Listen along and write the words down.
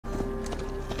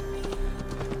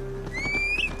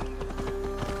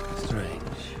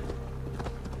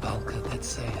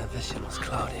vision was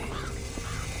cloudy.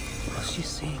 Was she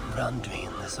seeing Randvi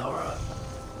in this aura?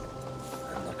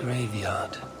 And the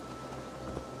graveyard,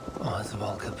 or as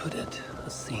Volker put it, a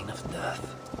scene of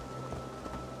death.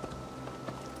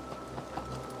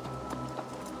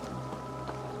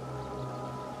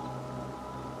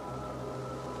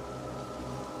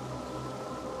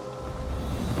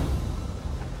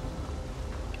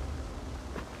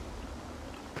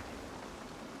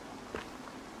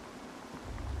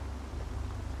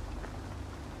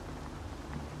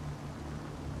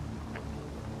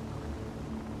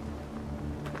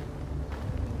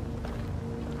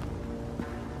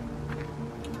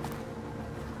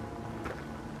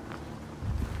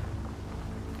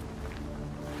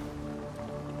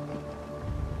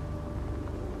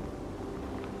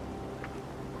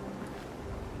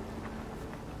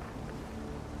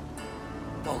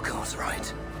 Volker's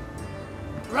right.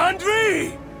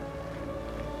 Randvi!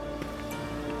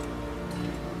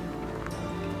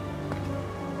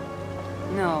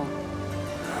 No.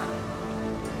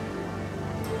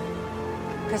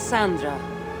 Kassandra.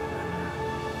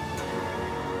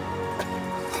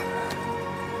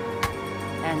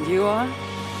 And you are?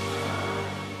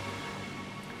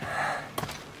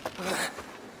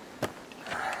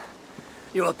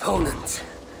 Your opponent.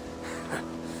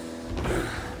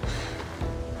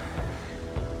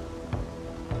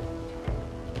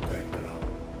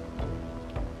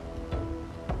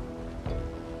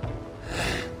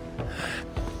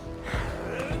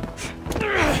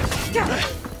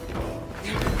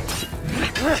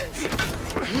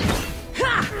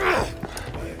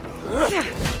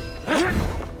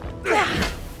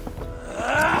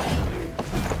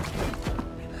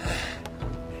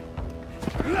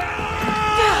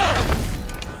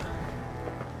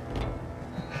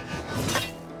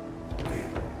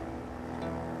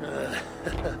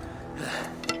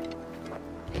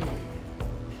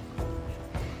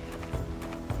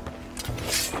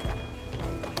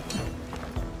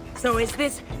 So is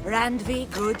this Randvi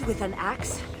good with an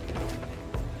axe?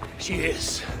 She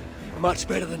is. Much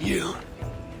better than you.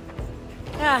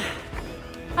 Ah,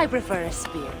 I prefer a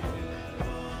spear.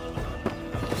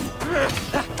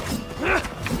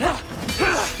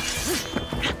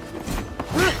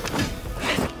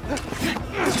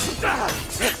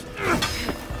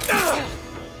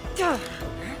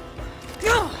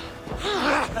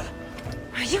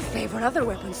 You favor other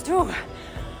weapons too.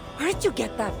 Where did you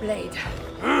get that blade?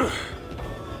 You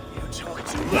talk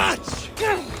too much!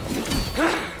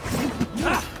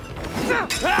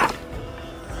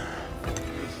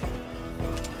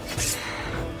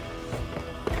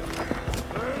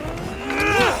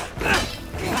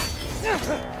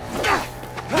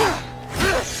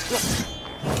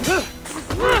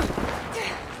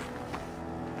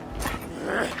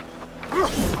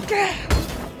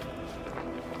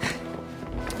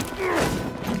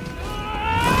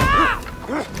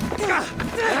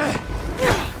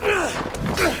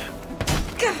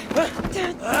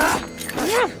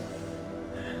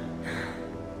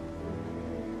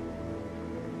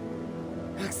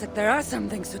 Looks like there are some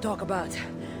things to talk about.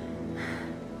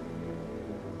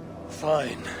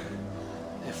 Fine.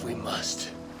 If we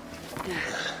must.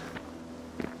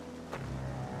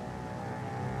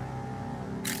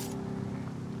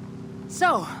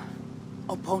 So,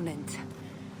 opponent,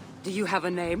 do you have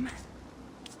a name?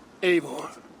 Eivor,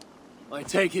 I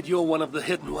take it you're one of the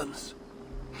hidden ones.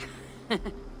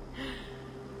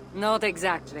 Not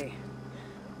exactly.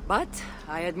 But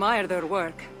I admire their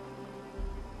work.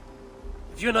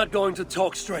 If you're not going to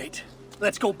talk straight,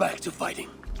 let's go back to fighting.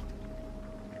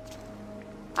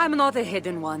 I'm not a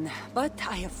hidden one, but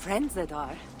I have friends that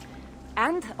are.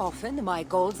 And often my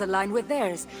goals align with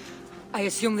theirs. I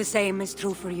assume the same is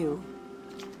true for you.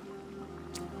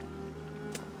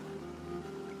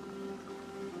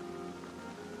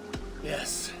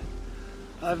 Yes.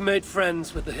 I've made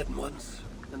friends with the hidden ones,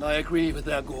 and I agree with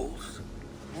their goals.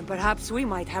 And perhaps we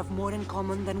might have more in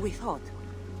common than we thought.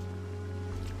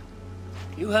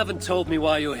 You haven't told me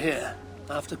why you're here,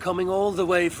 after coming all the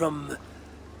way from...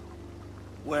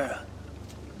 where?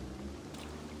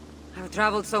 I've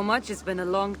traveled so much, it's been a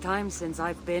long time since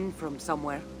I've been from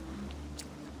somewhere.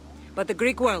 But the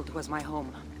Greek world was my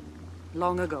home.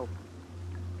 Long ago.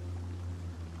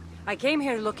 I came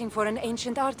here looking for an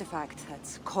ancient artifact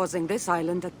that's causing this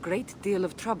island a great deal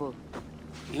of trouble.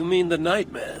 You mean the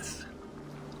nightmares?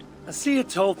 A seer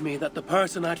told me that the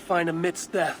person I'd find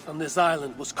amidst death on this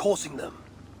island was causing them.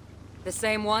 The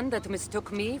same one that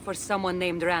mistook me for someone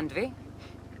named Randvi?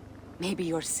 Maybe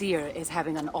your seer is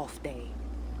having an off day.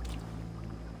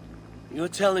 You're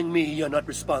telling me you're not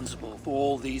responsible for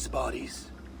all these bodies?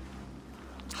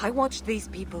 I watched these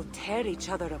people tear each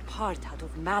other apart out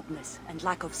of madness and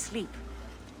lack of sleep.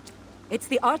 It's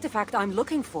the artifact I'm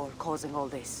looking for causing all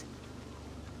this.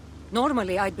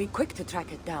 Normally, I'd be quick to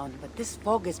track it down, but this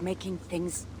fog is making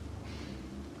things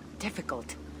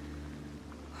difficult.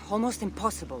 Almost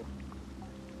impossible.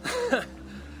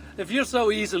 If you're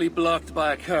so easily blocked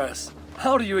by a curse,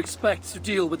 how do you expect to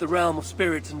deal with the realm of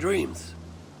spirits and dreams?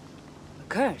 A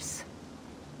curse?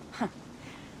 Huh.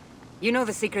 You know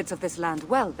the secrets of this land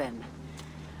well, then.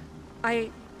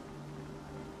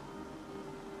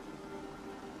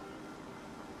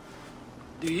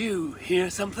 Do you hear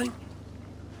something?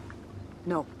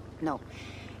 No.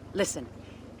 Listen.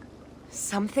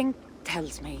 Something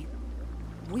tells me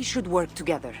we should work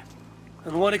together.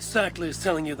 And what exactly is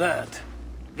telling you that?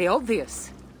 The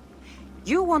obvious.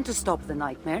 You want to stop the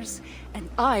nightmares, and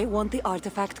I want the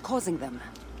artifact causing them.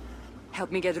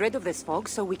 Help me get rid of this fog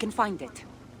so we can find it.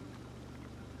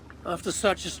 After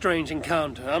such a strange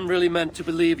encounter, I'm really meant to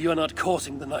believe you are not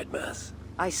causing the nightmares.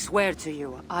 I swear to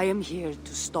you, I am here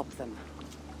to stop them.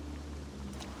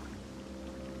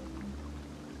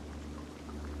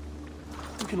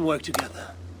 We can work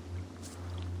together.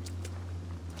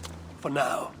 For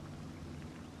now.